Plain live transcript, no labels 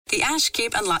The Ash,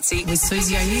 Kip and Luttsy with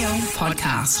Susie O'Neill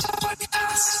podcast.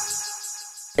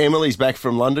 Emily's back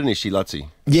from London, is she, Luttsy?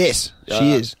 Yes,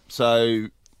 she is. So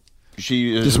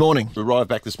she This morning. arrived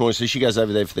back this morning, so she goes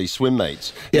over there for these swim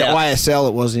meets. Yeah, Now, YSL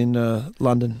it was in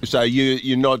London. so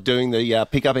you're not doing the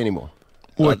pickup anymore?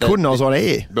 Well, I Like that- couldn't. I was on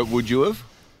air. But would you have?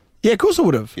 Yeah, of course I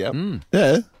would have. Yeah.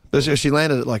 Yeah. But she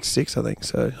landed at like 6, I think,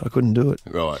 so I couldn't do it.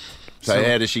 Right. So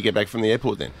how does she get back from the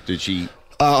airport then? Did she...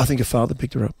 I think her father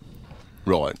picked her up.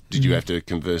 Right. Did you have to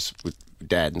converse with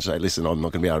Dad and say, listen, I'm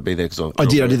not going to be able to be there because I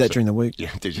did that during the week.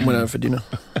 Yeah, did you? Went over for dinner.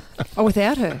 Oh,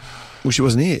 without her? Well, she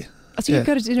wasn't here. Oh, so you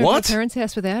go to dinner What? at your parents'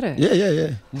 house without her?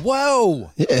 Yeah. Whoa!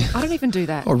 Yeah. I don't even do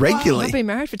that. Oh, regularly. I've been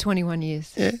married for 21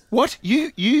 years. Yeah. What?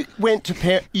 You went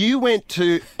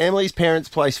to Emily's parents'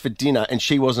 place for dinner and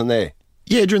she wasn't there?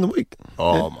 Yeah, during the week.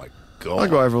 Oh, my God. I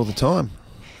go over all the time.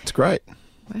 It's great.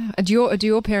 Wow. Do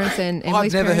your parents and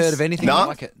Emily's I've never parents? heard of anything No.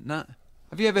 like it. No.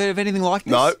 Have you ever heard of anything like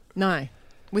this? No. No.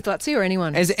 With Luttsy or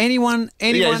anyone? Has anyone?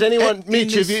 Yeah, has anyone... in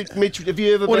Mitch, this- have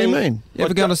you ever What do been... you mean? You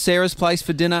ever gone to Sarah's place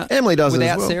for dinner? Emily does it as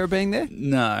without well. Sarah being there?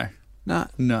 No.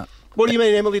 No. What do you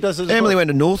mean Emily does it as Emily well? went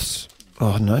to North's.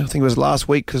 Oh, no, I think it was last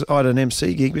week because I had an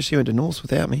MC gig, but she went to North's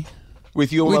without me.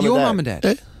 With your With your mum mum and and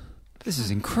dad? dad? Yeah. This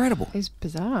is incredible. It's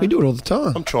bizarre. We do it all the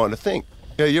time. I'm trying to think.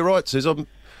 Yeah, you're right, Sus. I'm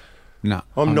No.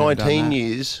 I've never done 19 that.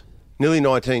 years, nearly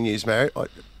 19 years married.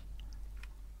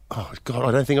 Oh, God,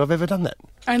 I don't think I've ever done that.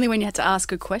 Only when you had to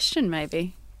ask a question,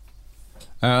 maybe.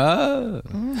 Oh.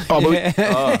 Oh, but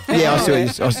yeah,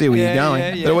 I see where you're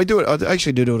going. yeah. But we do it. I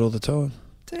actually do it all the time.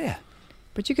 Dear.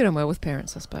 But you get on well with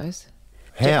parents, I suppose.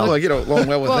 How? Well, I get along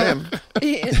well with Well, them.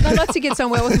 Yeah, no, Luttsy gets on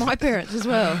well with my parents as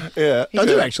well. Yeah. I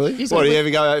do actually. He's What, got- do you ever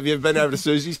go? Have you ever been over to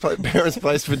Susie's parents'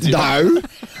 place for dinner? No.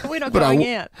 We're not But I going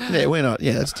w- out. Yeah, we're not.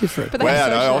 Yeah, that's different. But they Wow, have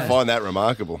no, I socialised. find that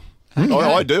remarkable.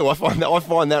 I do. I find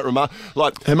that remarkable.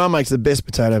 Like, Her mum makes the best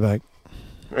potato bake.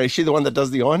 is she the one that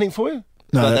does the ironing for you?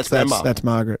 No, that's grandma. that's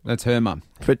Margaret. That's her mum.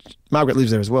 But Margaret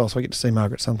lives there as well, so I get to see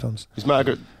Margaret sometimes. Is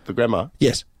Margaret the grandma?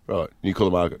 Yes. Right. You call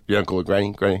her Margaret. You don't call her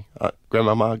Granny.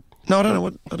 Grandma Margaret. No, I don't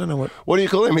know what. What do you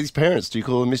call them with his parents? Do you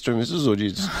call them Mr. and Mrs. or do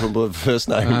you just call them first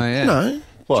name? Oh, yeah. No.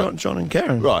 What? John and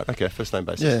Karen. Right. Okay. First name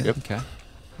basis. Yeah. Yep. Okay.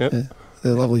 Yep. Yeah,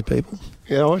 they're lovely people.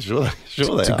 Yeah. I'm sure.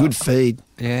 Sure It's they a are. good feed.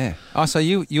 Yeah. Oh, so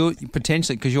you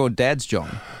potentially, because your dad's John.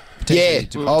 Yeah.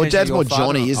 potentially- Oh, potentially Dad's your more father-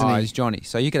 Johnny, isn't oh, he? he's Johnny.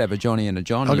 So you could have a Johnny and a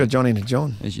John. I've got Johnny and a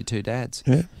John. as your two dads.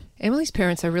 Yeah. Emily's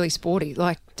parents are really sporty.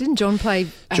 Like, didn't John play...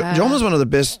 John was one of the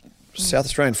best South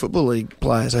Australian Football League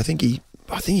players. I think he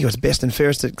was best and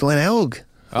fairest at Glen Elg.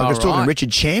 I was talking to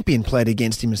Richard Champion played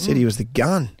against him and said he was the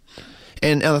gun.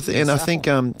 And I think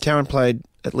Karen played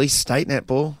at least state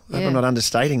netball. Yeah. I'm not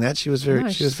understating that. She was very No,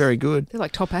 very good. They're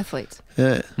like top athletes.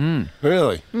 Yeah.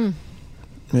 Really?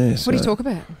 Yeah. What do you talk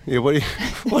about? Yeah. What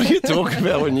do you talk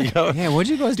about when you go? Yeah, what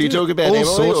do you guys Do you talk about All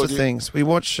Emily, sorts or of do you- things. We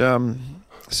watch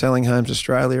Selling Homes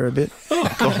Australia a bit.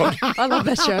 I love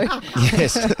that show.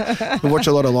 Yes. We watch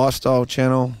a lot of Lifestyle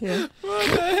Channel. Yeah.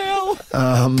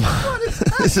 I'm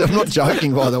not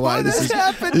joking, by the way. This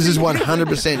is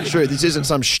 100% true. This isn't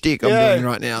some shtick I'm doing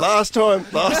right now. Last time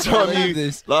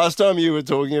this. you were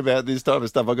talking about this type of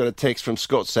stuff, I got a text from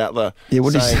Scott Sattler. Yeah,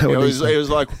 what did he saying say? What did he say? It was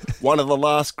like one of the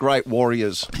last great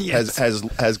warriors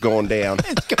has gone down.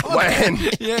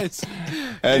 Yes.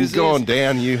 And gone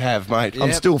down you have, mate.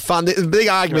 I'm still fun. The big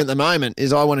argument at the moment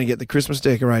is I want to get the Christmas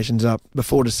decorations up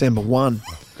before December 1.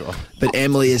 God. But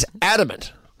Emily is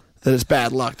adamant that it's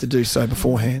bad luck to do so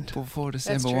beforehand. Before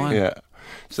December true. 1. Yeah.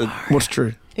 So What's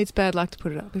true? It's bad luck to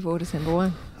put it up before December 1.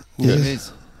 It Yes.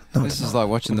 is. No, This it's is not. like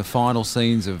watching the final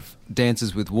scenes of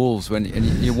Dances with Wolves and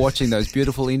you're watching those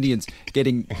beautiful Indians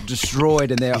getting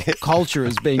destroyed and their culture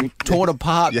is being torn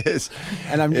apart. yes.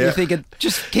 And you're thinking,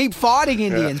 just keep fighting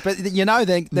Indians, but you know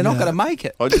they're not going to make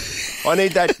it. I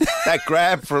need that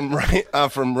grab from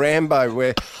Rambo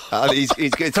where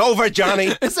it's over,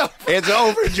 Johnny. It's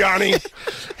over, Johnny.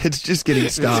 It's just getting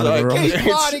started, like- all right?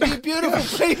 Keep fighting, you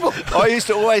beautiful people. I used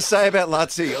to always say about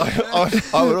Luttsy,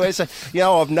 I would always say,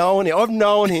 I've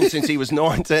known him since he was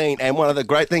 19, and one of the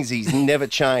great things, he's never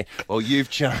changed. Well, you've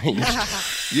changed.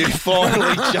 You've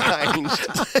finally changed.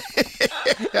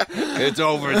 It's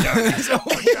over, Johnny. It's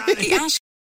over, Johnny. The Ash